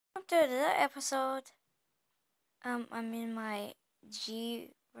to another episode. I'm in my G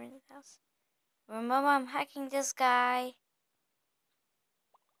rented house. Remember, I'm hacking this guy.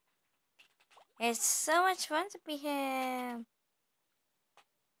 It's so much fun to be him.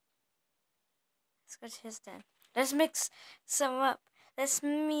 Let's go to his den. Let's mix some up.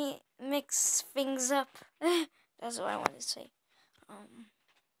 Mix things up. That's what I want to say.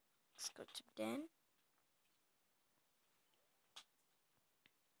 Let's go to den.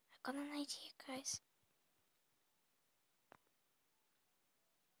 I got an idea, guys.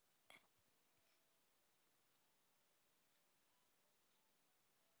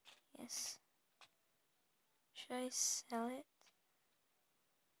 Yes. Should I sell it?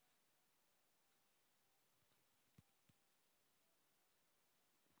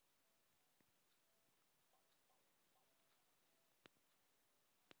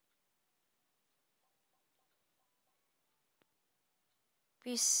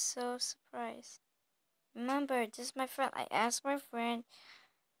 Be so surprised. Remember, this is my friend. I asked my friend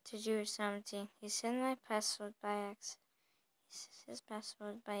to do something. He sent my password by accident. He says his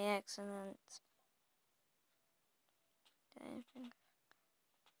password by accident.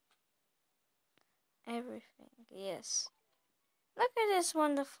 Everything, yes. Look at this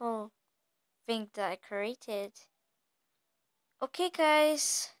wonderful thing that I created. Okay,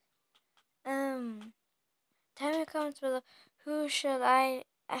 guys. Tell me in the comments below. Who should I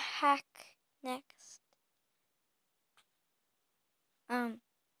hack next?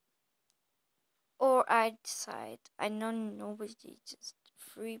 Or I decide. I know nobody, just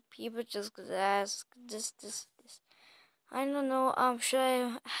 3 people just gonna ask this. I don't know. Should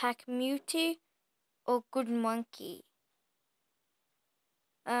I hack Muty or Good Monkey?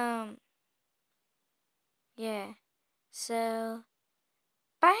 Yeah. So,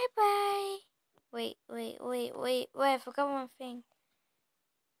 bye bye. Wait. I forgot one thing.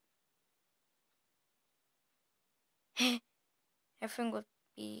 Everything would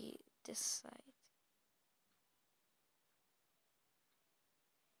be this side.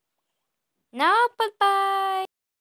 Now, bye bye.